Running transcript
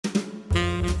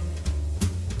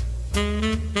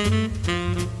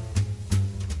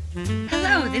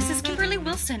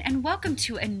welcome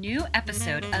to a new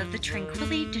episode of the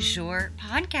Tranquility du Jour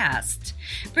podcast,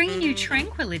 bringing you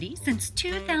tranquility since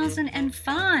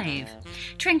 2005.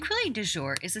 Tranquility du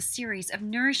Jour is a series of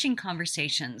nourishing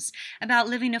conversations about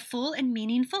living a full and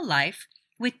meaningful life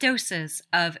with doses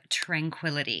of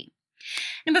tranquility.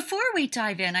 Now, before we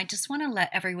dive in, I just want to let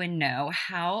everyone know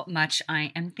how much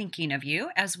I am thinking of you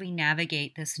as we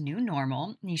navigate this new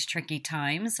normal, these tricky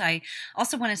times. I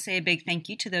also want to say a big thank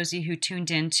you to those of you who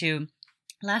tuned in to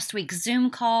last week's Zoom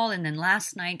call and then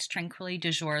last night's Tranquility du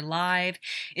Jour live.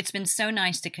 It's been so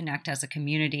nice to connect as a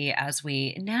community as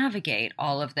we navigate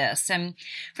all of this. And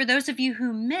for those of you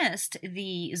who missed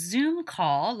the Zoom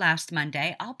call last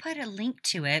Monday, I'll put a link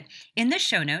to it in the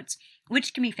show notes,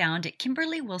 which can be found at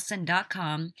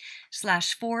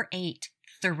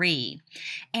kimberlywilson.com/483.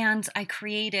 And I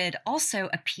created also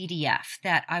a PDF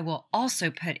that I will also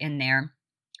put in there.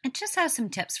 It just has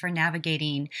some tips for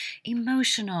navigating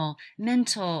emotional,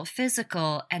 mental,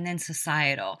 physical, and then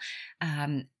societal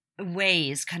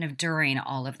ways kind of during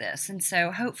all of this. And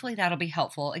so hopefully that'll be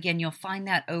helpful. Again, you'll find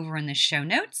that over in the show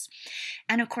notes.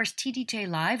 And of course, TDJ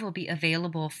Live will be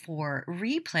available for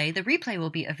replay. The replay will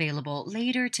be available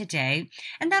later today,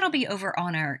 and that'll be over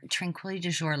on our Tranquility du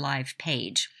Jour Live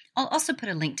page. I'll also put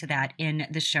a link to that in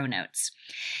the show notes.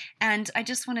 And I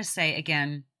just want to say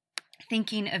again,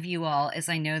 thinking of you all, as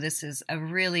I know this is a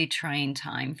really trying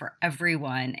time for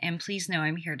everyone. And please know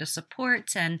I'm here to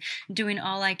support and doing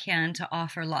all I can to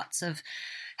offer lots of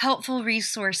helpful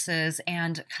resources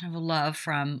and kind of love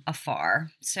from afar.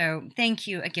 So thank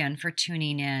you again for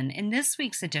tuning in. In this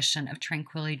week's edition of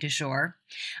Tranquility du Jour,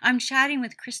 I'm chatting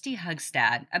with Kristi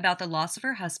Hugstad about the loss of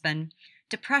her husband,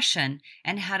 depression,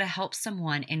 and how to help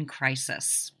someone in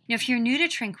crisis. Now, if you're new to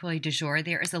Tranquility du Jour,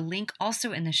 there is a link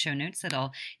also in the show notes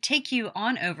that'll take you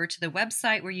on over to the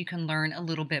website where you can learn a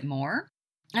little bit more.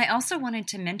 I also wanted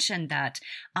to mention that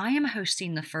I am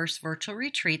hosting the first virtual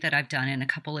retreat that I've done in a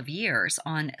couple of years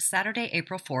on Saturday,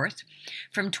 April 4th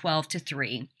from 12 to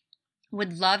 3.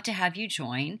 Would love to have you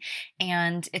join,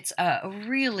 and it's a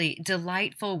really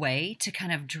delightful way to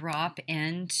kind of drop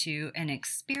into an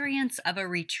experience of a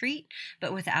retreat,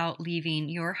 but without leaving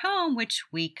your home, which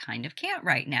we kind of can't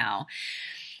right now.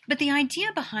 But the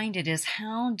idea behind it is,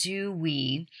 how do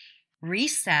we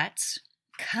reset,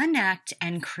 connect,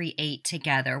 and create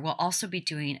together? We'll also be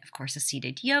doing, of course, a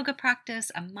seated yoga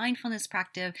practice, a mindfulness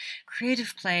practice,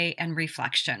 creative play, and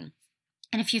reflection.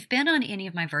 And if you've been on any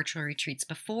of my virtual retreats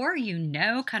before, you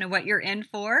know kind of what you're in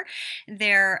for.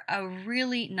 They're a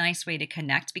really nice way to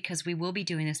connect because we will be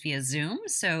doing this via Zoom.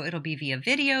 So it'll be via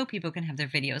video. People can have their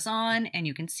videos on and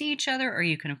you can see each other, or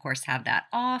you can, of course, have that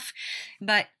off.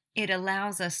 But it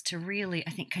allows us to really,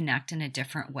 I think, connect in a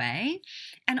different way.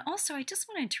 And also, I just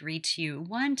wanted to read to you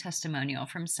one testimonial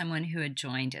from someone who had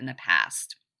joined in the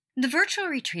past. The virtual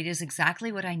retreat is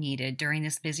exactly what I needed during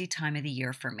this busy time of the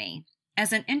year for me.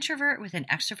 As an introvert with an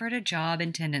extroverted job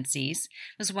and tendencies,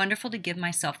 it was wonderful to give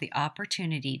myself the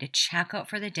opportunity to check out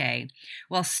for the day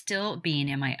while still being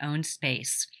in my own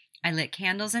space. I lit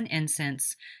candles and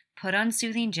incense, put on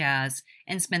soothing jazz,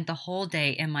 and spent the whole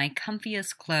day in my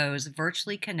comfiest clothes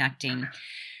virtually connecting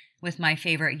with my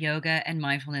favorite yoga and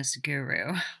mindfulness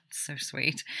guru. So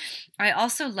sweet. I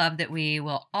also love that we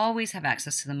will always have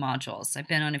access to the modules. I've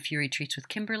been on a few retreats with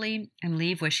Kimberly and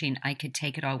leave wishing I could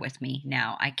take it all with me.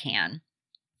 Now I can.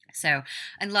 So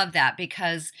I love that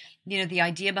because, the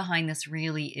idea behind this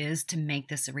really is to make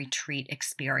this a retreat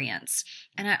experience.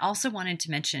 And I also wanted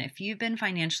to mention, if you've been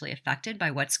financially affected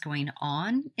by what's going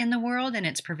on in the world and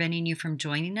it's preventing you from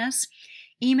joining us,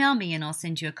 email me and I'll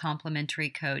send you a complimentary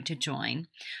code to join.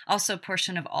 Also, a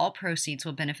portion of all proceeds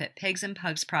will benefit Pigs and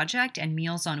Pugs Project and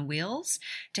Meals on Wheels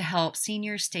to help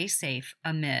seniors stay safe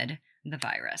amid the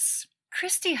virus.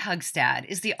 Kristi Hugstad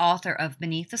is the author of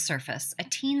Beneath the Surface, a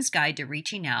teen's guide to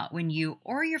reaching out when you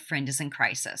or your friend is in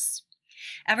crisis.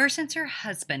 Ever since her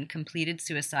husband completed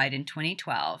suicide in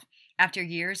 2012, after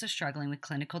years of struggling with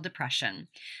clinical depression,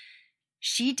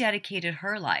 she dedicated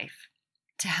her life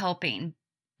to helping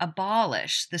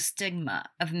abolish the stigma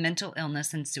of mental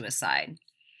illness and suicide.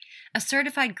 A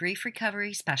certified grief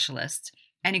recovery specialist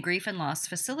and a grief and loss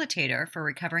facilitator for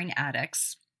recovering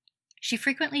addicts, she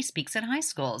frequently speaks at high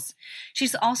schools.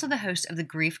 She's also the host of the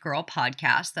Grief Girl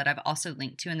podcast that I've also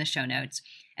linked to in the show notes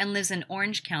and lives in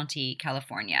Orange County,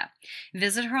 California.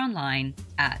 Visit her online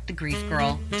at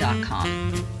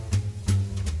thegriefgirl.com.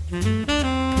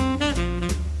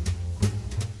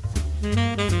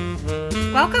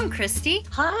 Welcome, Kristi.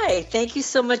 Hi, thank you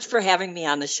so much for having me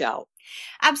on the show.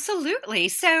 Absolutely.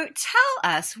 So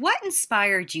tell us what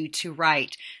inspired you to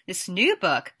write this new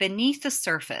book, Beneath the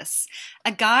Surface,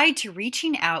 a guide to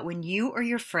reaching out when you or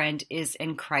your friend is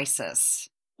in crisis.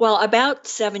 Well, about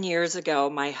 7 years ago,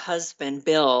 my husband,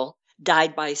 Bill,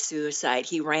 died by suicide.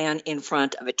 He ran in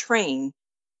front of a train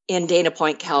in Dana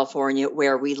Point, California,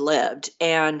 where we lived.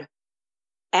 And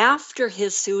after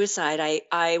his suicide,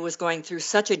 I was going through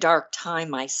such a dark time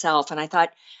myself. And I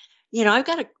thought, I've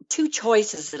got two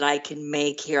choices that I can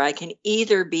make here. I can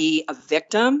either be a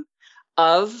victim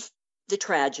of the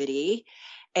tragedy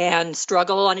and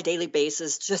struggle on a daily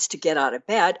basis just to get out of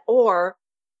bed, or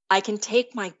I can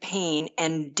take my pain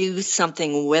and do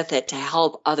something with it to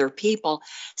help other people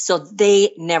so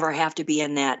they never have to be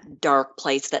in that dark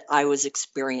place that I was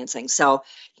experiencing. So,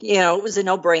 it was a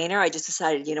no-brainer. I just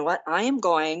decided, you know what? I am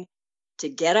going to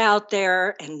get out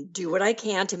there and do what I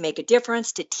can to make a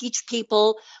difference, to teach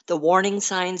people the warning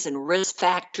signs and risk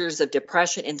factors of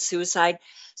depression and suicide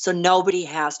so nobody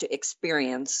has to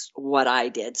experience what I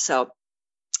did. So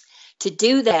to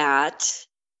do that,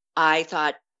 I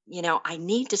thought, I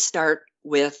need to start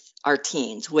with our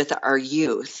teens, with our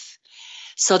youth,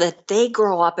 so that they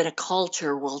grow up in a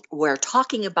culture where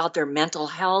talking about their mental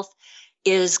health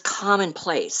is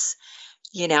commonplace.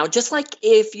 Just like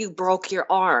if you broke your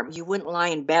arm, you wouldn't lie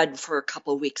in bed for a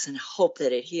couple of weeks and hope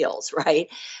that it heals, right?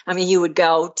 I mean, you would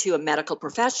go to a medical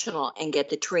professional and get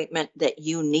the treatment that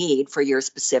you need for your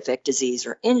specific disease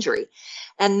or injury.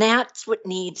 And that's what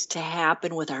needs to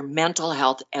happen with our mental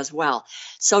health as well.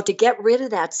 So to get rid of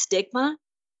that stigma,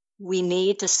 we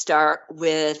need to start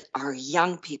with our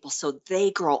young people so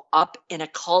they grow up in a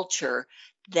culture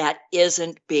that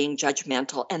isn't being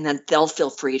judgmental, and then they'll feel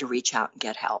free to reach out and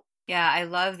get help. Yeah, I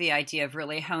love the idea of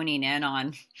really honing in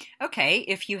on, okay,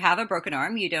 if you have a broken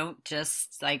arm, you don't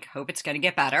just like hope it's going to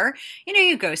get better.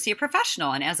 You go see a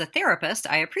professional. And as a therapist,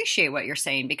 I appreciate what you're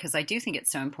saying because I do think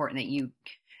it's so important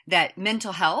that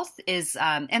mental health is,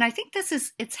 and I think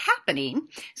it's happening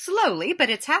slowly, but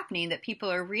it's happening that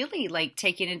people are really like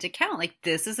taking into account, like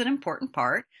this is an important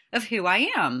part of who I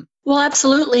am. Well,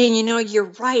 absolutely. And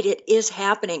you're right. It is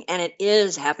happening, and it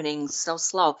is happening so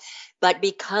slow. But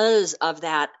because of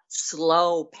that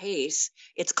slow pace,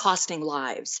 it's costing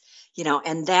lives,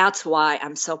 and that's why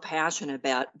I'm so passionate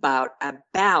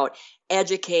about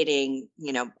educating,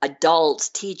 adults,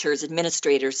 teachers,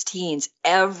 administrators, teens,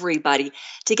 everybody,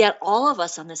 to get all of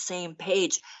us on the same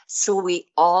page so we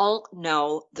all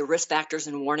know the risk factors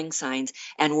and warning signs,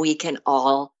 and we can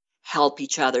all help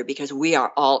each other because we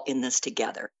are all in this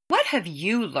together. What have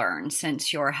you learned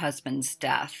since your husband's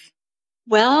death?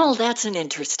 Well, that's an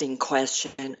interesting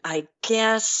question. I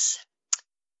guess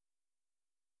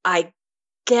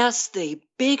the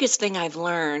biggest thing I've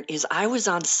learned is I was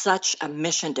on such a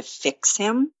mission to fix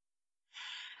him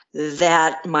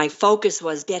that my focus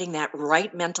was getting that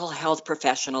right mental health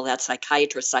professional, that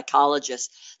psychiatrist,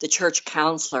 psychologist, the church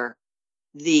counselor,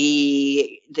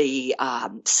 the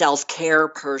self-care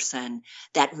person,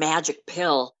 that magic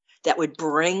pill that would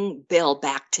bring Bill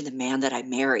back to the man that I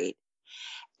married.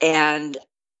 And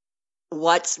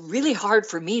what's really hard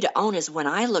for me to own is when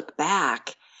I look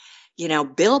back,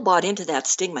 Bill bought into that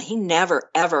stigma. He never,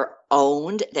 ever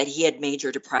owned that he had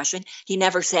major depression. He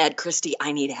never said, Kristi,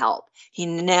 I need help. He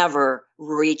never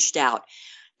reached out.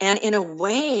 And in a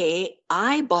way,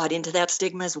 I bought into that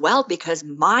stigma as well because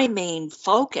my main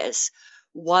focus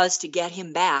was to get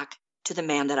him back to the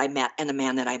man that I met and the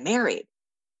man that I married.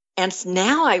 And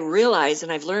now I realize,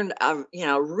 and I've learned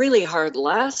a really hard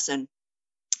lesson,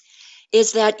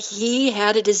 is that he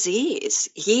had a disease.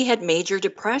 He had major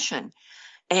depression.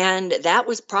 And that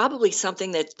was probably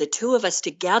something that the two of us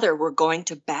together were going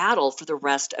to battle for the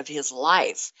rest of his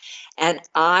life. And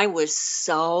I was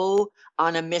so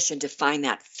on a mission to find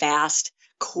that fast,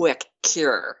 quick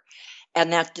cure.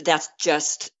 And that's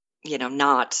just,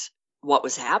 not what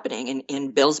was happening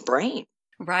in Bill's brain.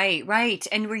 Right, right.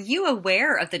 And were you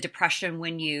aware of the depression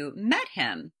when you met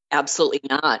him? Absolutely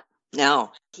not.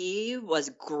 No, he was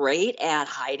great at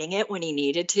hiding it when he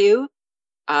needed to.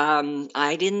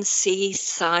 I didn't see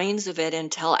signs of it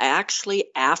until actually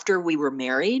after we were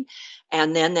married.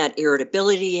 And then that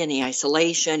irritability and the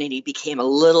isolation, and he became a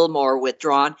little more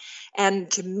withdrawn. And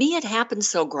to me, it happened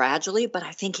so gradually, but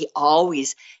I think he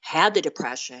always had the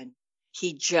depression.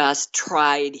 He just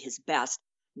tried his best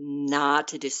not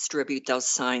to distribute those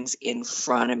signs in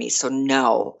front of me. So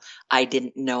no, I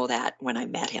didn't know that when I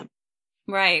met him.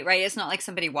 Right, right. It's not like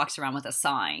somebody walks around with a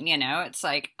sign, it's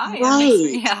like, I am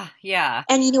Right. yeah, yeah.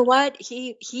 And you know what?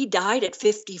 He died at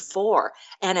 54,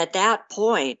 and at that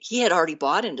point, he had already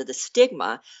bought into the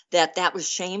stigma that that was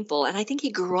shameful, and I think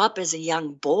he grew up as a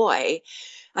young boy.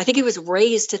 I think he was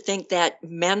raised to think that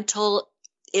mental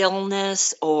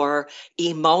illness or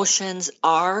emotions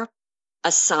are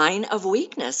a sign of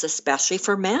weakness, especially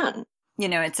for men.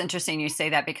 It's interesting you say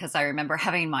that because I remember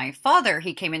having my father,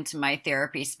 he came into my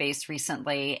therapy space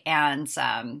recently and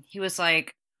he was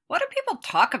like, what do people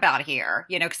talk about here?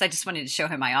 Because I just wanted to show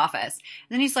him my office. And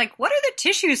then he's like, what are the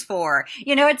tissues for?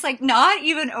 It's like not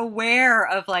even aware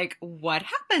of like what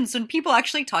happens when people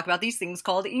actually talk about these things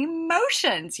called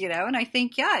emotions, And I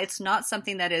think, yeah, it's not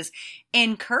something that is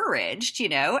encouraged,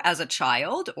 as a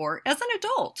child or as an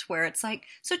adult, where it's like,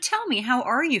 so tell me, how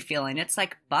are you feeling? It's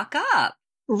like, buck up.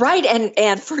 Right,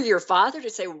 and for your father to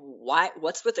say, "Why?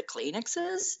 What's with the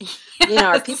Kleenexes?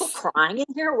 Are people Yes. crying in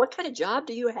here? What kind of job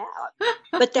do you have?"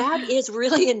 But that is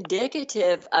really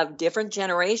indicative of different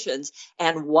generations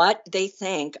and what they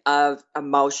think of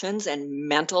emotions and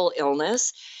mental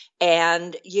illness.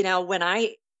 And when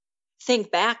I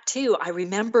think back too, I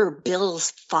remember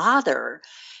Bill's father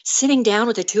sitting down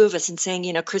with the two of us and saying,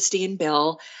 "Kristi and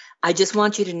Bill, I just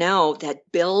want you to know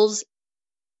that Bill's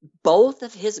both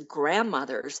of his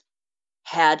grandmothers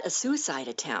had a suicide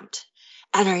attempt."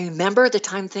 And I remember at the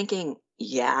time thinking,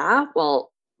 yeah,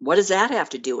 well, what does that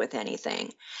have to do with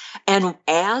anything? And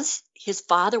as his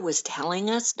father was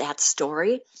telling us that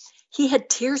story, he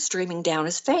had tears streaming down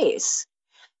his face.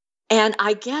 And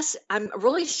I guess I'm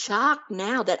really shocked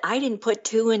now that I didn't put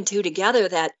two and two together,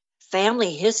 that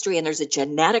family history and there's a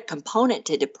genetic component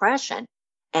to depression.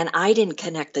 And I didn't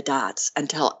connect the dots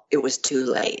until it was too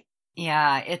late.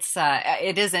 Yeah,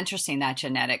 it is interesting, that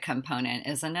genetic component,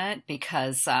 isn't it?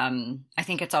 Because I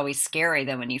think it's always scary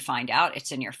though when you find out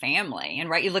it's in your family. And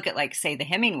right, you look at like say the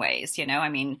Hemingways, I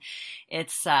mean,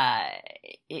 it's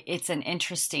an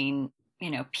interesting,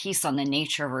 piece on the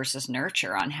nature versus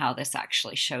nurture on how this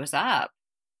actually shows up.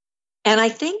 And I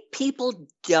think people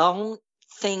don't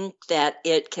think that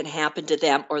it can happen to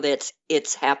them or that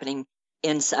it's happening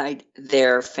inside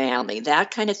their family. That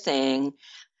kind of thing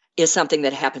is something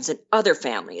that happens in other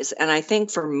families. And I think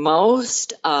for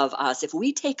most of us, if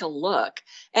we take a look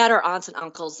at our aunts and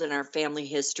uncles and our family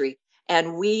history,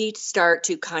 and we start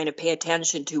to kind of pay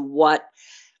attention to what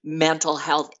mental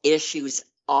health issues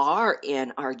are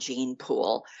in our gene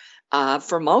pool,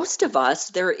 for most of us,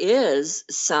 there is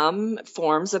some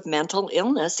forms of mental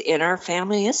illness in our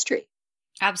family history.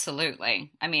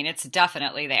 Absolutely. I mean, it's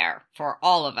definitely there for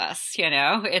all of us,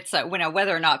 It's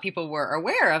whether or not people were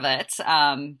aware of it,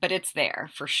 but it's there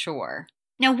for sure.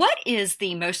 Now, what is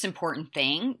the most important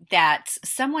thing that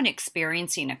someone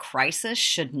experiencing a crisis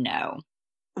should know?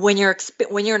 When you're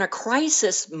in a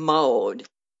crisis mode,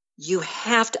 you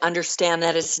have to understand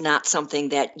that it's not something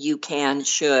that you can,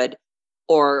 should,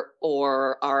 or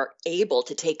are able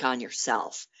to take on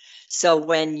yourself. So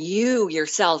when you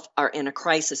yourself are in a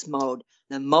crisis mode,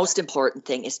 the most important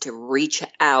thing is to reach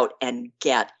out and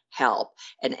get help.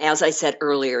 And as I said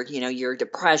earlier, your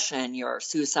depression, your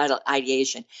suicidal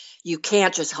ideation, you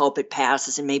can't just hope it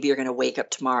passes and maybe you're going to wake up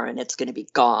tomorrow and it's going to be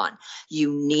gone.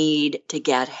 You need to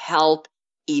get help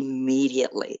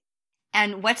immediately.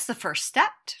 And what's the first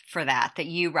step for that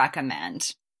you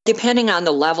recommend? Depending on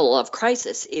the level of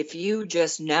crisis, if you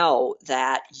just know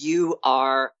that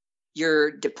your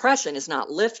depression is not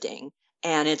lifting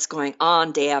and it's going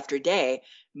on day after day,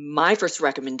 my first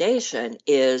recommendation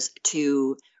is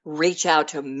to reach out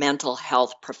to a mental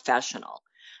health professional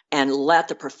and let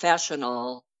the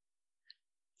professional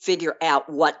figure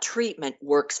out what treatment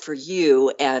works for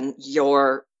you and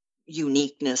your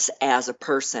uniqueness as a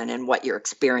person and what you're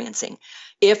experiencing.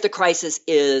 If the crisis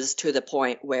is to the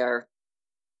point where,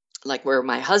 like where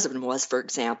my husband was, for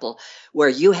example, where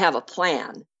you have a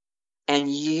plan and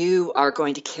you are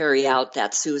going to carry out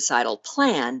that suicidal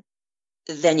plan,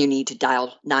 then you need to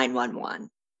dial 911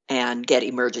 and get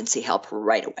emergency help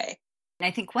right away.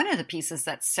 I think one of the pieces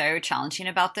that's so challenging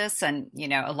about this, and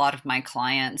a lot of my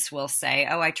clients will say,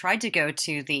 "Oh, I tried to go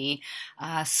to the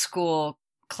school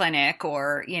clinic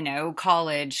or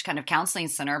college kind of counseling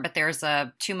center, but there's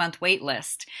a 2-month wait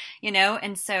list."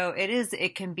 And so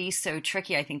it can be so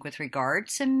tricky, I think, with regard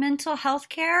to mental health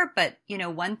care. But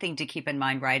one thing to keep in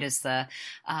mind, right, is the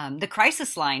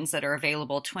crisis lines that are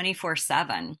available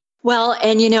 24/7. Well,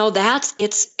 and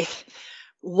it's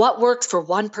what works for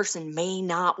one person may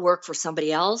not work for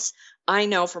somebody else. I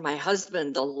know for my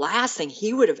husband, the last thing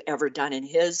he would have ever done in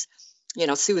his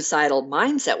suicidal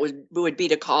mindset would be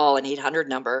to call an 800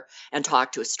 number and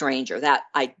talk to a stranger. That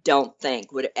I don't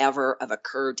think would ever have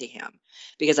occurred to him,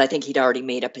 because I think he'd already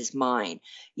made up his mind.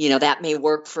 That may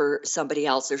work for somebody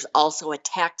else. There's also a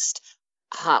text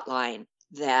hotline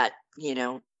that,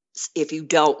 if you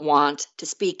don't want to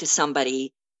speak to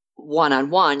somebody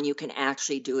one-on-one, you can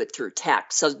actually do it through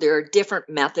text. So there are different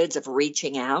methods of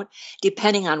reaching out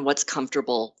depending on what's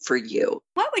comfortable for you.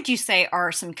 What would you say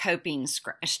are some coping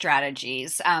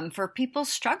strategies for people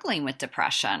struggling with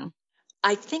depression?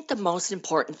 I think the most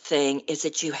important thing is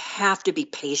that you have to be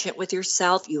patient with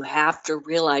yourself. You have to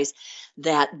realize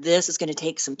that this is going to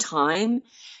take some time.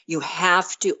 You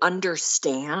have to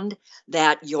understand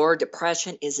that your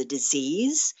depression is a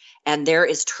disease and there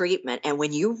is treatment. And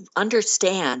when you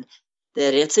understand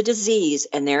that it's a disease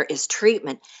and there is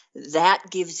treatment, that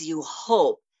gives you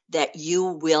hope that you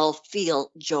will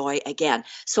feel joy again.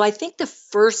 So I think the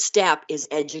first step is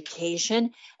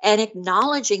education and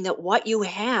acknowledging that what you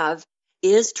have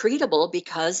is treatable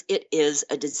because it is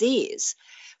a disease.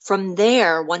 From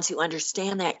there, once you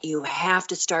understand that, you have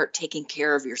to start taking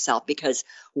care of yourself, because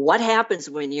what happens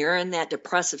when you're in that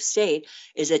depressive state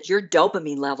is that your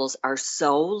dopamine levels are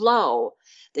so low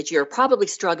that you're probably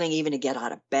struggling even to get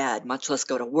out of bed, much less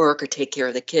go to work or take care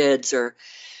of the kids or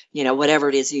whatever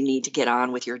it is you need to get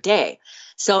on with your day.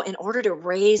 So in order to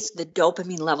raise the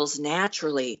dopamine levels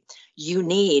naturally, you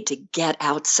need to get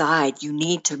outside. You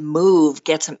need to move,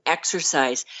 get some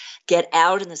exercise, get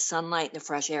out in the sunlight and the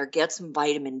fresh air, get some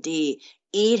vitamin D,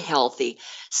 eat healthy.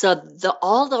 So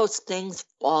all those things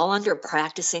fall under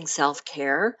practicing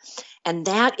self-care. And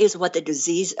that is what the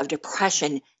disease of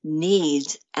depression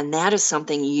needs. And that is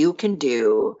something you can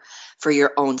do for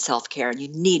your own self-care. And you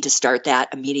need to start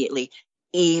that immediately,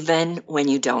 even when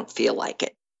you don't feel like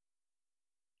it.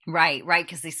 Right.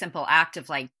 Because the simple act of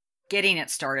getting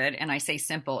it started, and I say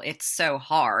simple, it's so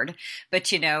hard, but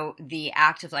the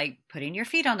act of putting your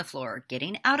feet on the floor,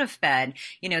 getting out of bed,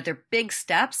 they're big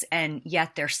steps, and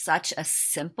yet they're such a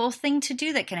simple thing to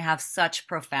do that can have such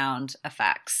profound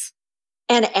effects.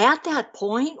 And at that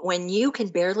point, when you can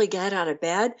barely get out of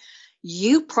bed,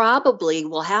 you probably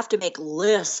will have to make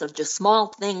lists of just small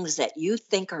things that you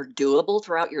think are doable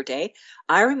throughout your day.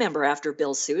 I remember after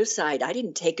Bill's suicide, I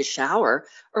didn't take a shower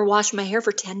or wash my hair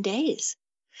for 10 days.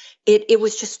 It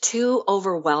was just too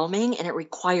overwhelming and it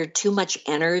required too much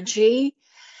energy.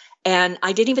 And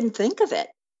I didn't even think of it.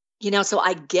 So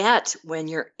I get when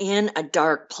you're in a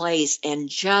dark place and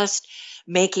just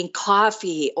making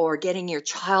coffee or getting your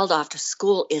child off to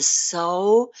school is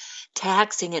so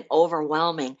taxing and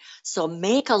overwhelming. So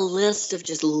make a list of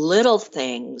just little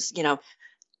things,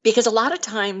 because a lot of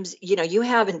times, you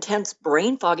have intense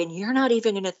brain fog and you're not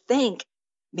even going to think,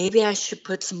 maybe I should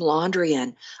put some laundry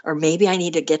in, or maybe I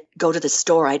need to go to the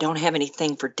store. I don't have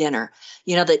anything for dinner.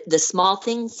 The small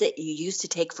things that you used to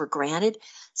take for granted,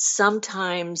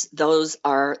 sometimes those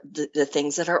are the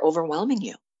things that are overwhelming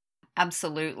you.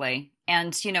 Absolutely.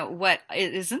 And what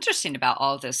is interesting about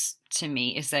all this to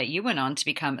me is that you went on to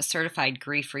become a certified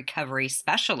grief recovery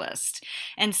specialist.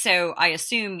 And so I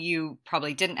assume you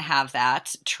probably didn't have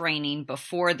that training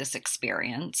before this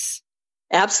experience.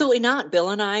 Absolutely not.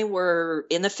 Bill and I were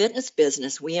in the fitness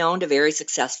business. We owned a very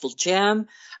successful gym.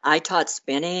 I taught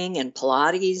spinning and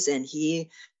Pilates, and he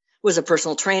was a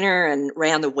personal trainer and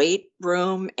ran the weight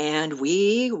room, and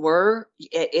we were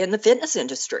in the fitness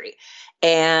industry.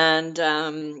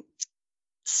 And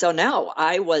so no,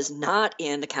 I was not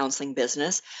in the counseling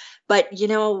business. But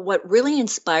what really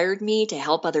inspired me to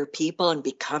help other people and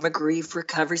become a grief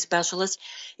recovery specialist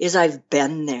is I've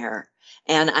been there.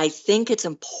 And I think it's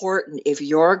important, if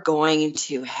you're going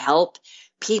to help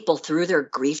people through their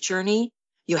grief journey,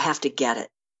 you have to get it.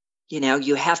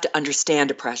 You have to understand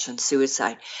depression,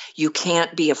 suicide. You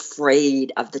can't be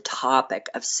afraid of the topic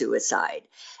of suicide.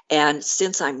 And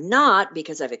since I'm not,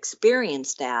 because I've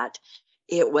experienced that,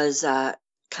 it was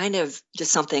kind of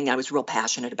just something I was real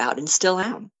passionate about and still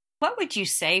am. What would you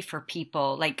say for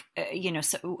people,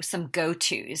 some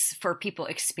go-tos for people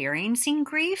experiencing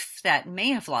grief that may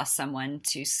have lost someone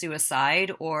to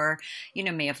suicide, or,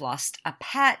 may have lost a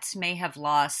pet, may have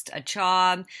lost a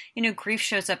job? Grief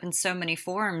shows up in so many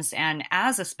forms. And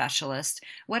as a specialist,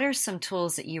 what are some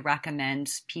tools that you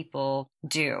recommend people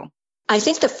do? I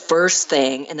think the first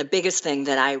thing and the biggest thing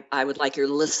that I would like your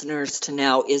listeners to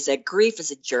know is that grief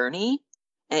is a journey.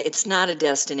 It's not a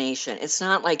destination. It's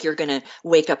not like you're going to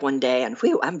wake up one day and,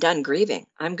 whew, I'm done grieving.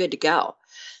 I'm good to go.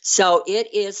 So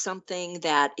it is something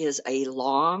that is a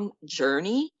long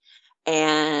journey,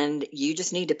 and you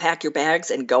just need to pack your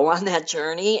bags and go on that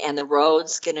journey, and the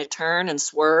road's going to turn and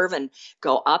swerve and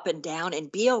go up and down, and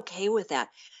be okay with that.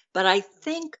 But I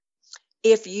think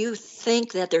if you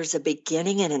think that there's a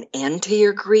beginning and an end to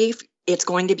your grief, it's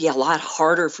going to be a lot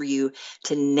harder for you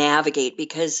to navigate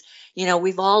because,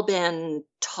 we've all been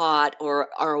taught or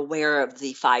are aware of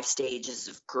the 5 stages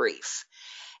of grief.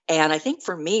 And I think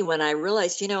for me, when I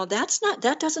realized,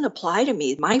 that doesn't apply to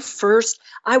me.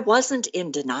 I wasn't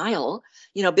in denial.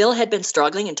 Bill had been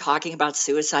struggling and talking about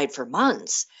suicide for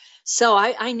months. So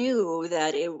I knew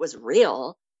that it was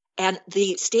real. And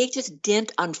the stages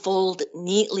didn't unfold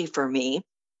neatly for me.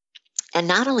 And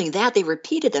not only that, they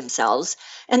repeated themselves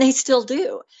and they still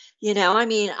do.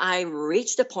 I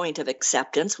reached a point of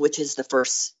acceptance, which is the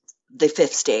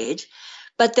 5th stage.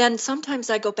 But then sometimes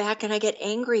I go back and I get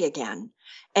angry again.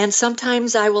 And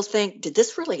sometimes I will think, did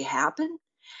this really happen?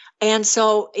 And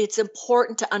so it's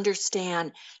important to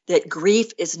understand that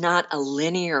grief is not a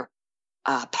linear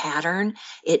pattern.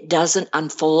 It doesn't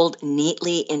unfold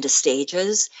neatly into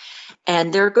stages.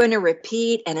 And they're going to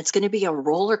repeat, and it's going to be a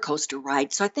roller coaster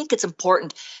ride. So I think it's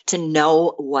important to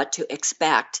know what to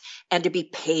expect and to be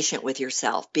patient with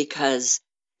yourself because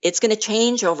it's going to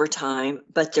change over time,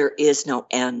 but there is no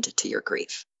end to your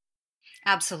grief.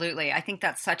 Absolutely. I think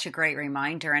that's such a great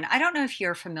reminder. And I don't know if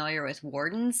you're familiar with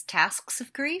Warden's tasks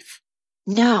of grief.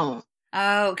 No.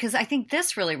 Oh, because I think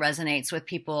this really resonates with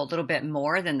people a little bit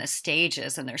more than the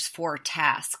stages. And there's 4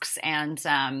 tasks. And,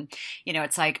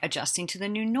 it's like adjusting to the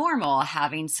new normal,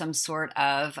 having some sort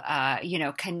of,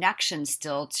 connection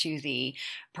still to the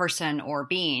person or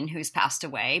being who's passed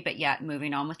away, but yet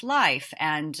moving on with life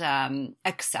and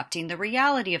accepting the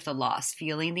reality of the loss,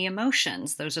 feeling the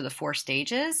emotions. Those are the 4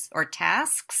 stages or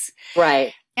tasks.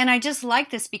 Right. And I just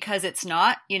like this because it's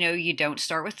not, you don't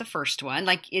start with the first one.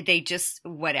 Like they just,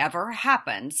 whatever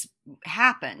happens,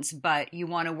 but you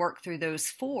want to work through those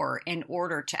 4 in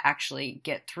order to actually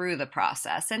get through the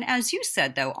process. And as you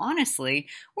said, though, honestly,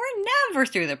 we're never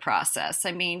through the process.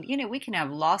 I mean, we can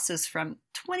have losses from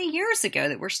 20 years ago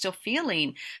that we're still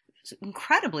feeling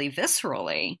incredibly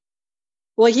viscerally.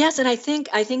 Well, yes. And I think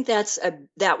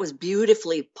that was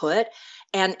beautifully put.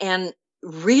 And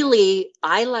really,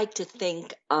 I like to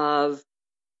think of,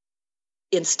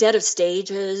 instead of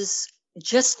stages,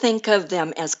 just think of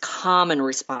them as common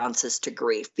responses to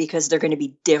grief because they're going to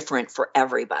be different for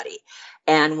everybody.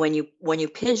 And when you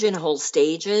pigeonhole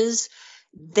stages,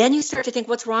 then you start to think,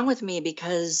 what's wrong with me?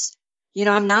 Because,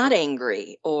 I'm not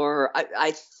angry, or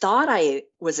I thought I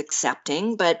was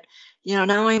accepting, but,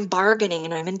 now I'm bargaining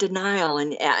and I'm in denial.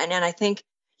 And I think,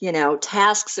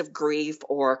 tasks of grief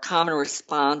or common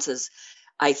responses,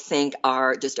 I think,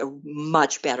 are just a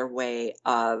much better way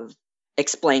of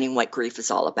explaining what grief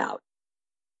is all about.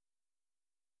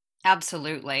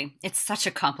 Absolutely. It's such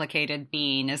a complicated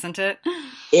being, isn't it?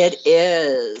 It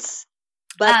is.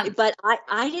 But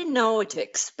I didn't know what to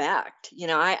expect.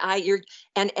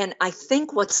 And I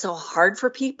think what's so hard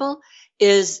for people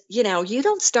is, you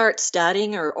don't start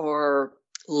studying or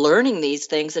learning these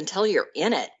things until you're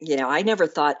in it. I never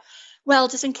thought, well,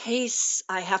 just in case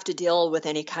I have to deal with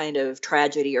any kind of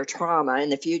tragedy or trauma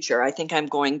in the future, I think I'm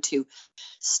going to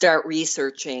start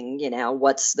researching,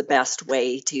 what's the best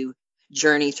way to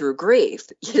journey through grief.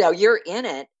 You're in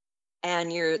it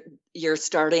and you're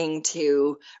starting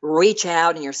to reach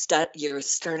out and you're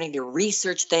starting to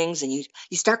research things, and you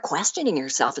start questioning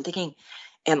yourself and thinking,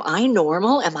 am I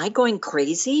normal? Am I going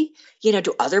crazy?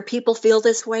 Do other people feel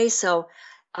this way? So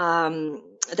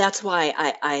that's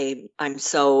why I'm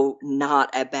so not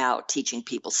about teaching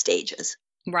people stages.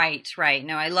 Right, right.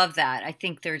 No, I love that. I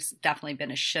think there's definitely been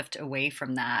a shift away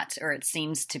from that, or it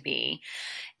seems to be.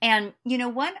 And,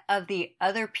 one of the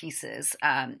other pieces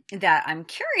that I'm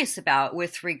curious about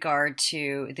with regard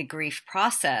to the grief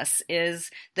process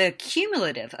is the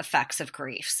cumulative effects of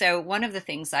grief. So one of the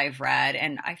things I've read,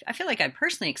 and I feel like I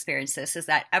personally experienced this, is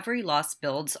that every loss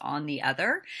builds on the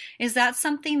other. Is that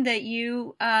something that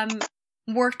you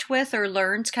worked with or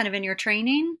learned kind of in your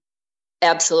training?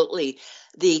 Absolutely.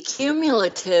 The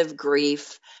cumulative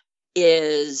grief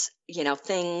is,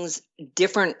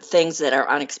 different things that are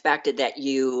unexpected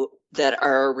that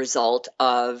are a result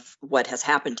of what has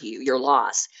happened to you, your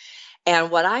loss.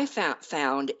 And what I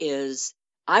found is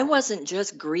I wasn't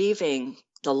just grieving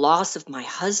the loss of my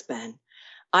husband.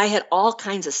 I had all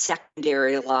kinds of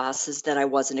secondary losses that I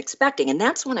wasn't expecting. And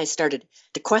that's when I started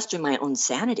to question my own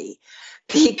sanity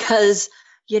because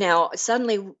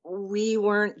suddenly we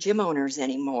weren't gym owners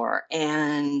anymore.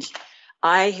 And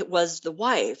I was the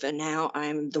wife, and now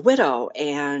I'm the widow.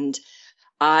 And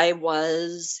I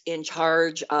was in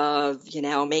charge of,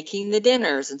 making the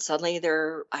dinners. And suddenly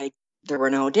there were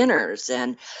no dinners.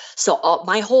 And so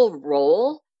my whole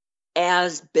role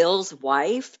as Bill's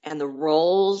wife and the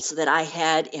roles that I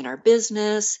had in our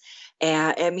business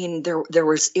And I mean,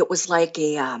 it was like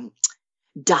a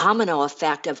domino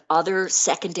effect of other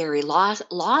secondary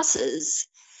losses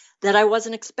that I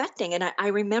wasn't expecting. And I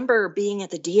remember being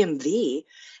at the DMV,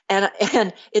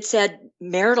 and it said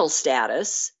marital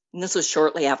status. And this was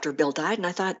shortly after Bill died. And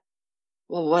I thought,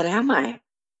 well, what am I?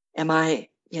 Am I,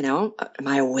 am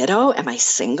I a widow? Am I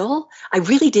single? I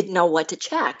really didn't know what to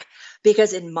check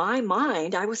because in my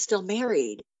mind, I was still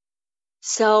married.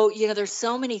 So, there's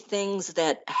so many things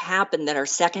that happen that are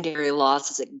secondary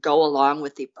losses that go along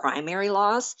with the primary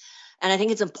loss. And I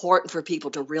think it's important for people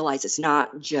to realize it's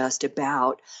not just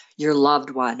about your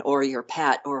loved one or your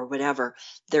pet or whatever.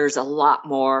 There's a lot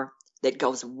more that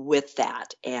goes with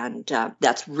that. And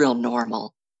that's real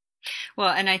normal. Well,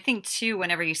 and I think too,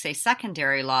 whenever you say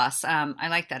secondary loss, I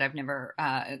like that. I've never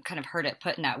kind of heard it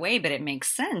put in that way, but it makes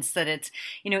sense that it's,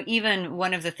 even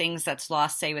one of the things that's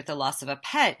lost, say with the loss of a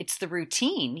pet, it's the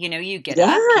routine. You get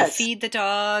up, you feed the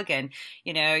dog, and,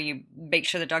 you make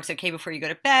sure the dog's okay before you go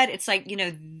to bed. It's like,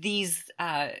 these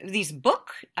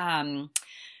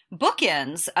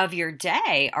bookends of your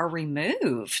day are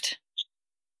removed.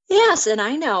 Yes, and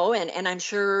I know, and I'm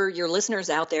sure your listeners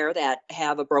out there that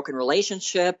have a broken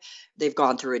relationship, they've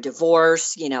gone through a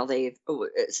divorce,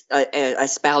 a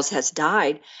spouse has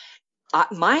died.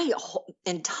 My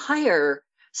entire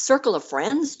circle of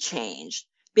friends changed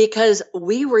because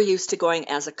we were used to going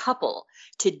as a couple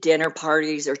to dinner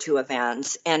parties or to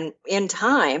events, and in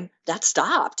time that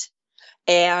stopped.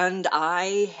 And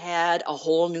I had a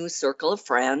whole new circle of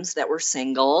friends that were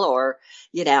single or,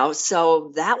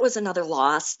 so that was another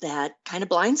loss that kind of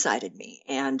blindsided me.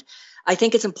 And I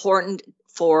think it's important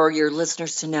for your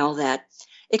listeners to know that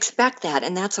expect that,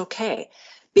 and that's okay.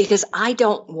 Because I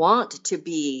don't want to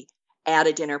be at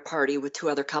a dinner party with two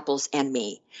other couples and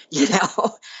me,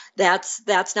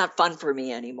 that's not fun for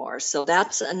me anymore. So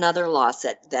that's another loss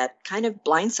that kind of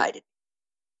blindsided.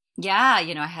 Yeah,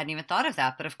 I hadn't even thought of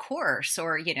that, but of course,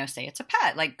 or, say it's a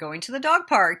pet, like going to the dog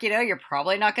park, you're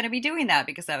probably not going to be doing that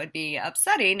because that would be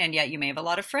upsetting, and yet you may have a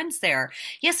lot of friends there.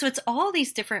 Yeah, so it's all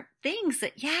these different things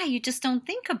that, you just don't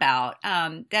think about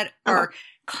that are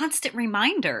constant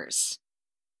reminders.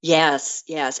 Yes,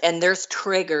 and there's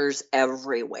triggers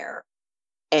everywhere.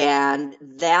 And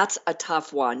that's a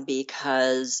tough one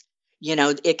because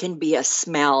it can be a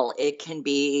smell. It can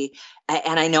be,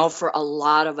 and I know for a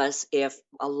lot of us, if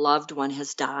a loved one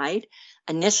has died,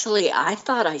 initially I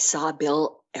thought I saw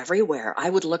Bill everywhere. I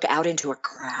would look out into a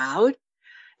crowd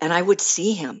and I would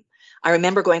see him. I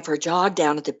remember going for a jog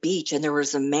down at the beach and there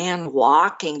was a man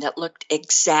walking that looked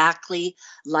exactly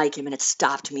like him, and it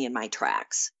stopped me in my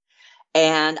tracks.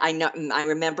 And I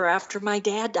remember after my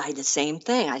dad died, the same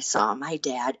thing. I saw my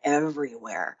dad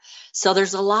everywhere. So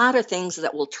there's a lot of things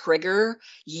that will trigger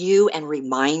you and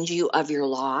remind you of your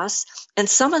loss. And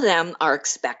some of them are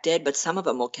expected, but some of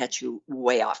them will catch you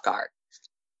way off guard.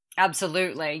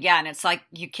 Absolutely. Yeah. And it's like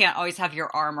you can't always have your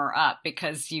armor up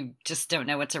because you just don't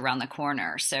know what's around the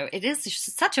corner. So it is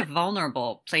such a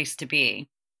vulnerable place to be.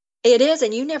 It is,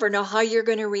 and you never know how you're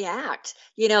going to react.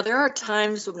 There are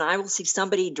times when I will see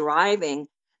somebody driving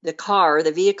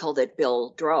the vehicle that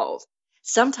Bill drove.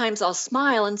 Sometimes I'll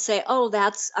smile and say, oh,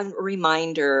 that's a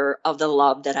reminder of the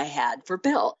love that I had for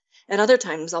Bill. And other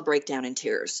times I'll break down in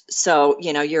tears. So,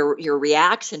 your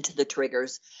reaction to the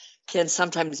triggers can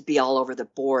sometimes be all over the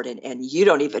board, and you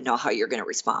don't even know how you're going to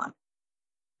respond.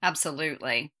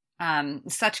 Absolutely.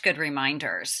 Such good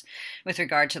reminders with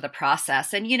regard to the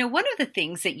process. And, one of the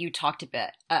things that you talked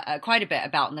quite a bit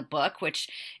about in the book, which,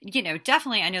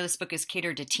 definitely, I know this book is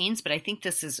catered to teens, but I think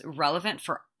this is relevant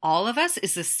for all of us,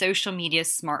 is the social media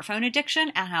smartphone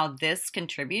addiction and how this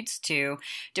contributes to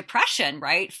depression,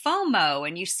 right? FOMO,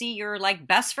 and you see your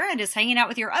best friend is hanging out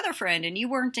with your other friend and you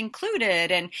weren't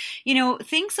included, and,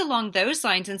 things along those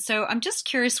lines. And so I'm just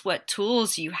curious what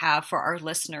tools you have for our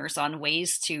listeners on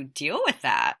ways to deal with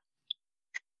that.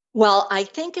 Well, I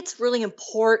think it's really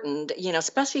important,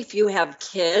 especially if you have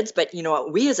kids, but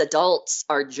we as adults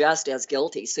are just as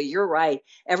guilty. So you're right.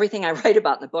 Everything I write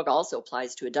about in the book also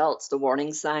applies to adults. The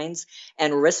warning signs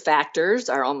and risk factors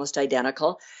are almost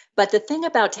identical. But the thing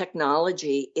about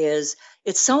technology is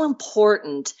it's so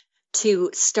important to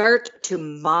start to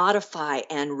modify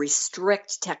and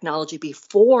restrict technology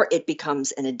before it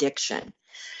becomes an addiction.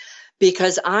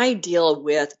 Because I deal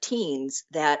with teens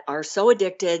that are so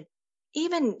addicted,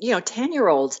 even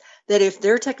 10-year-olds, that if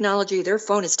their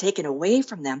phone is taken away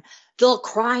from them, they'll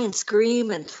cry and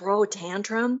scream and throw a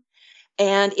tantrum.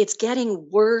 And it's getting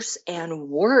worse and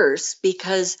worse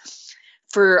because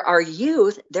for our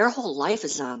youth, their whole life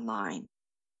is online.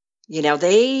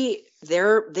 They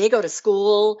go to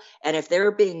school, and if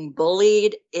they're being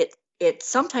bullied, it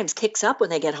sometimes kicks up when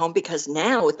they get home, because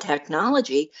now with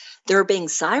technology, they're being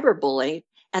cyberbullied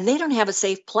and they don't have a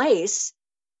safe place,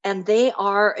 and they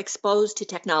are exposed to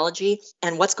technology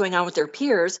and what's going on with their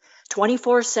peers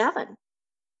 24/7.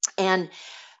 And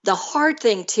the hard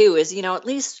thing too is, at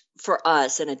least for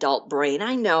us, an adult brain,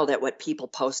 I know that what people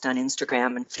post on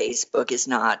Instagram and Facebook is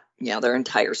not, their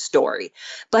entire story.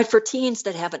 But for teens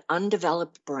that have an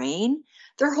undeveloped brain,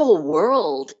 their whole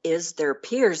world is their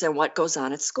peers and what goes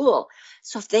on at school.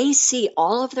 So if they see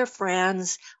all of their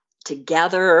friends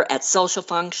together at social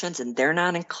functions and they're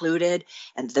not included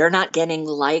and they're not getting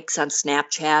likes on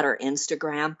Snapchat or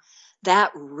Instagram,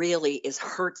 that really is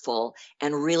hurtful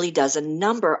and really does a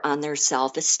number on their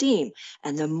self-esteem.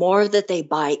 And the more that they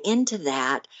buy into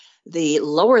that, the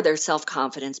lower their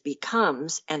self-confidence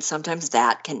becomes, and sometimes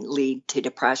that can lead to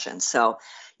depression. So,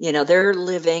 they're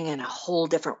living in a whole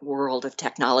different world of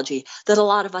technology that a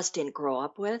lot of us didn't grow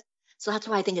up with. So that's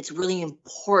why I think it's really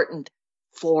important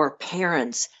for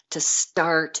parents to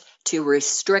start to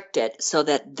restrict it so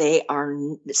that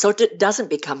so it doesn't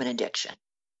become an addiction.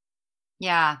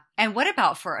 Yeah. And what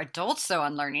about for adults, though,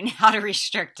 on learning how to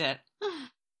restrict it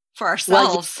for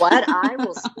ourselves? Well, what I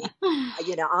will speak,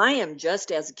 I am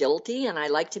just as guilty, and I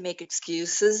like to make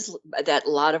excuses that a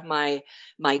lot of my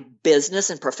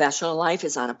business and professional life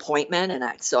is on appointment, and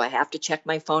so I have to check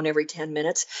my phone every 10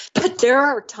 minutes. But there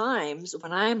are times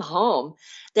when I'm home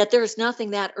that there's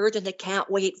nothing that urgent that can't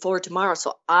wait for tomorrow,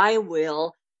 so I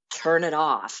will turn it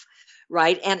off.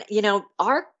 Right. And,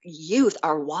 our youth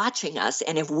are watching us.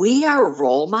 And if we are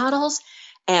role models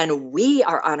and we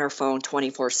are on our phone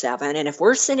 24/7, and if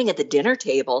we're sitting at the dinner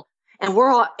table and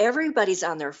everybody's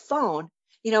on their phone,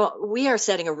 we are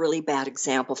setting a really bad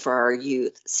example for our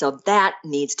youth. So that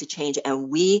needs to change, and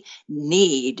we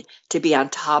need to be on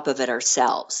top of it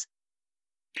ourselves.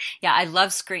 Yeah. I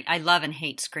love and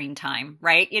hate screen time,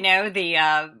 right?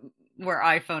 Where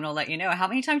iPhone will let you know how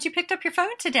many times you picked up your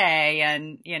phone today,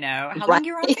 and how long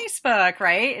you're on Facebook,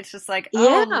 right? It's just like,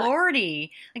 oh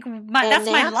Lordy, like that's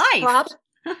my life.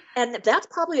 And that's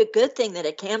probably a good thing that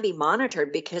it can be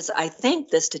monitored, because I think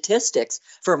the statistics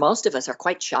for most of us are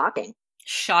quite shocking.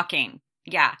 Shocking.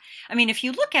 Yeah. I mean, if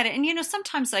you look at it, and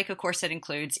sometimes, like, of course, it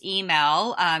includes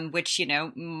email, which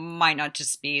might not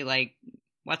just be like,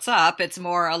 what's up? It's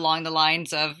more along the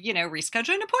lines of,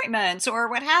 rescheduling appointments or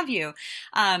what have you.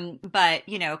 But,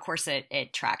 of course,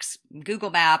 it tracks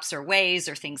Google Maps or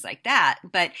Waze or things like that.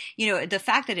 But, the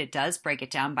fact that it does break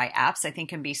it down by apps, I think,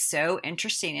 can be so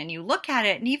interesting. And you look at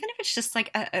it, and even if it's just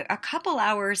like a couple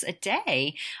hours a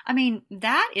day, I mean,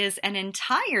 that is an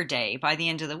entire day by the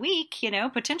end of the week,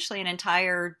 potentially an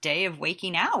entire day of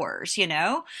waking hours,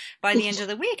 by the end of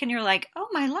the week. And you're like, oh,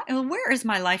 my life, where is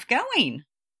my life going?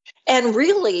 And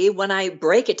really, when I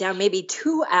break it down, maybe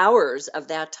 2 hours of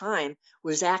that time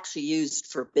was actually used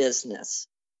for business,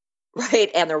 right?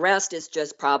 And the rest is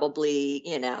just probably,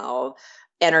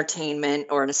 entertainment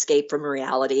or an escape from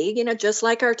reality, just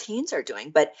like our teens are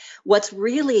doing. But it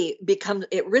really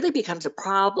becomes a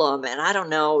problem. And I don't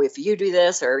know if you do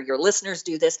this or your listeners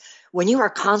do this, when you are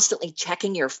constantly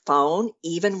checking your phone,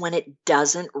 even when it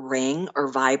doesn't ring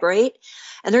or vibrate.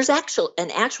 And there's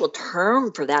an actual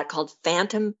term for that called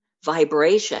phantom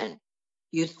vibration.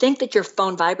 You think that your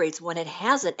phone vibrates when it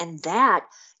hasn't, and that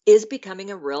is becoming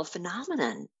a real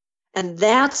phenomenon. And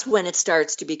that's when it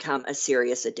starts to become a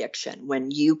serious addiction, when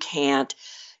you can't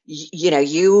be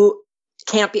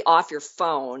off your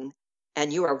phone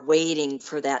and you are waiting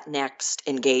for that next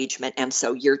engagement. And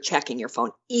so you're checking your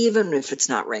phone, even if it's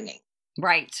not ringing.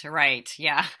 Right.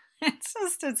 Yeah.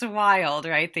 It's wild,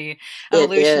 right? The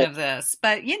evolution of this,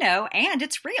 but and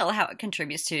it's real how it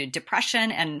contributes to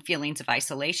depression and feelings of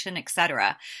isolation,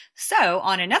 etc. So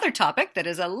on another topic that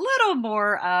is a little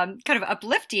more kind of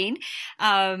uplifting,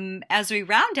 as we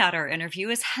round out our interview,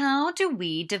 is how do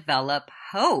we develop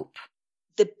hope?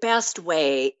 The best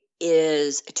way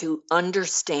is to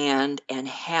understand and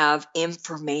have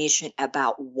information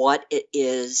about what it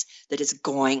is that is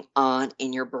going on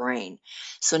in your brain.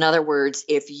 So in other words,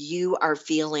 if you are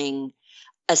feeling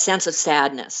a sense of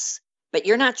sadness, but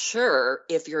you're not sure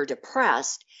if you're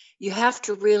depressed, you have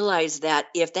to realize that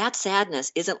if that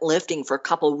sadness isn't lifting for a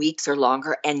couple weeks or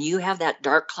longer, and you have that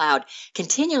dark cloud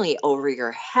continually over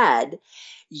your head,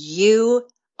 you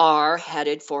are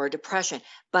headed for depression.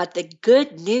 But the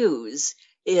good news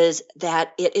is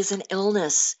that it is an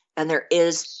illness and there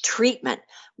is treatment.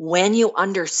 When you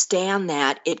understand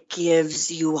that, it gives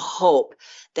you hope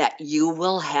that you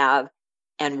will have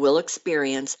and will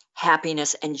experience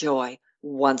happiness and joy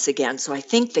once again. So I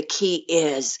think the key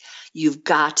is you've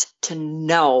got to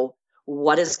know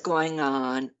what is going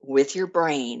on with your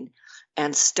brain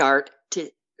and start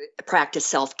to practice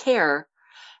self-care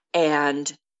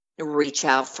and reach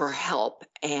out for help.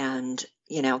 And,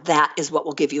 that is what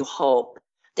will give you hope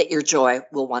that your joy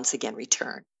will once again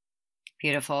return.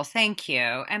 Beautiful. Thank you.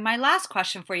 And my last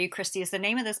question for you, Kristi, is the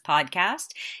name of this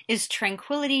podcast is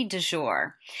Tranquility du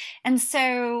Jour. And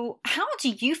so how do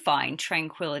you find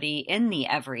tranquility in the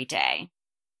everyday,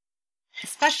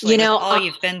 especially with all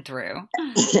you've been through?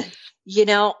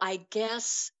 I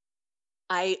guess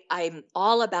I'm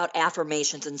all about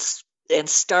affirmations and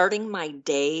starting my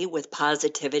day with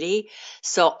positivity.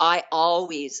 So I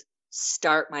always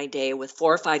start my day with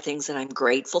 4 or 5 things that I'm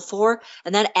grateful for.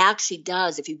 And that actually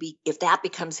does, if that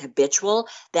becomes habitual,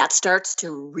 that starts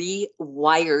to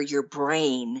rewire your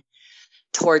brain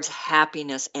towards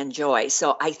happiness and joy.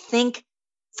 So I think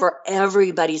for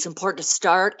everybody, it's important to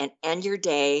start and end your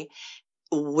day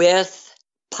with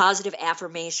positive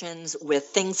affirmations, with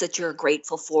things that you're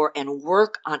grateful for, and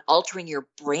work on altering your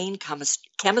brain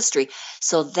chemistry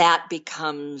so that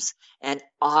becomes an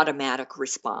automatic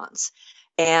response.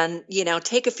 And,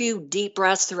 take a few deep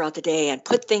breaths throughout the day and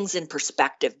put things in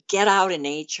perspective. Get out in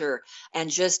nature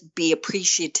and just be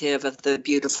appreciative of the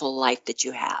beautiful life that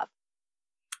you have.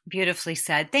 Beautifully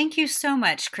said. Thank you so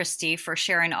much, Kristi, for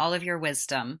sharing all of your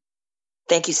wisdom.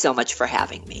 Thank you so much for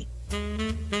having me.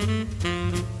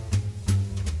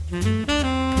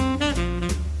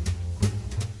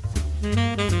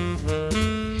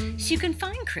 So you can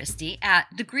find Kristi at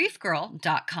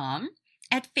thegriefgirl.com,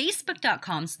 at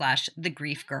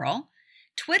facebook.com/thegriefgirl,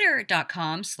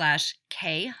 twitter.com/khugstad,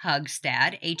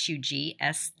 HUGSTAD,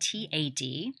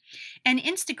 and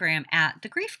Instagram at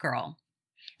thegriefgirl.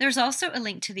 There's also a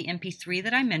link to the MP3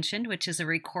 that I mentioned, which is a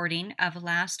recording of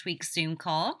last week's Zoom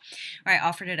call, where I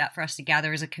offered it up for us to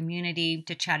gather as a community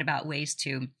to chat about ways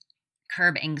to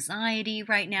curb anxiety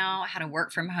right now, how to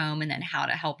work from home, and then how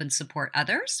to help and support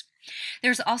others.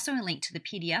 There's also a link to the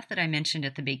PDF that I mentioned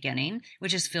at the beginning,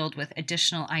 which is filled with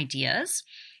additional ideas,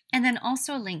 and then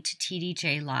also a link to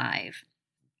TDJ Live.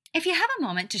 If you have a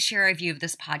moment to share a review of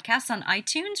this podcast on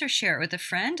iTunes or share it with a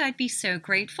friend, I'd be so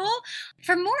grateful.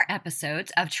 For more episodes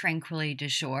of Tranquility du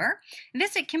Jour,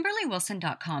 visit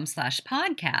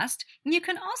KimberlyWilson.com/podcast. You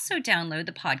can also download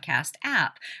the podcast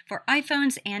app for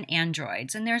iPhones and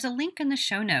Androids, and there's a link in the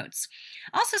show notes.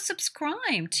 Also,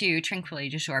 subscribe to Tranquility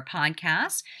du Jour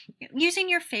podcast using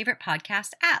your favorite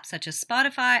podcast app, such as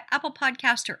Spotify, Apple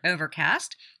Podcast, or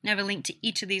Overcast. I have a link to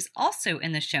each of these also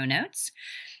in the show notes.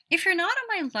 If you're not on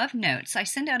my love notes, I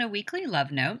send out a weekly love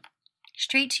note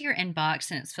straight to your inbox,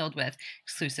 and it's filled with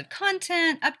exclusive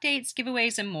content, updates,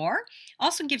 giveaways, and more.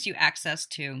 Also gives you access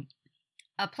to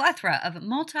a plethora of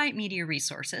multimedia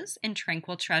resources in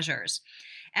Tranquil Treasures.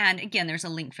 And again, there's a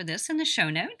link for this in the show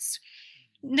notes.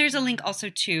 There's a link also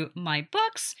to my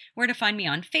books, where to find me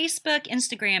on Facebook,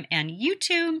 Instagram, and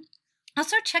YouTube.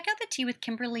 Also, check out the Tea with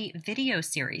Kimberly video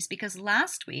series, because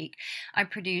last week I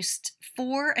produced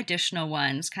 4 additional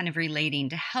ones kind of relating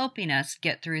to helping us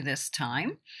get through this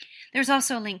time. There's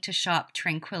also a link to shop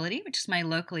Tranquility, which is my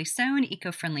locally sewn,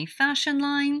 eco-friendly fashion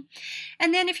line.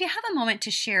 And then if you have a moment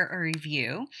to share a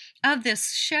review of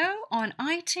this show on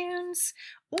iTunes,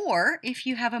 or if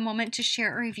you have a moment to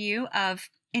share a review of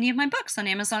any of my books on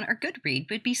Amazon or Goodreads,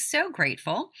 would be so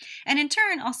grateful. And in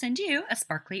turn, I'll send you a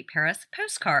sparkly Paris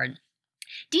postcard.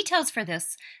 Details for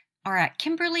this are at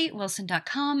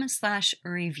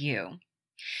KimberlyWilson.com/review.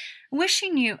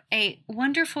 Wishing you a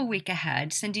wonderful week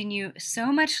ahead, sending you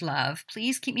so much love.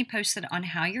 Please keep me posted on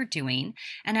how you're doing,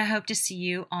 and I hope to see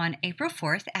you on April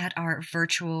 4th at our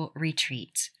virtual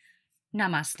retreat.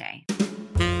 Namaste.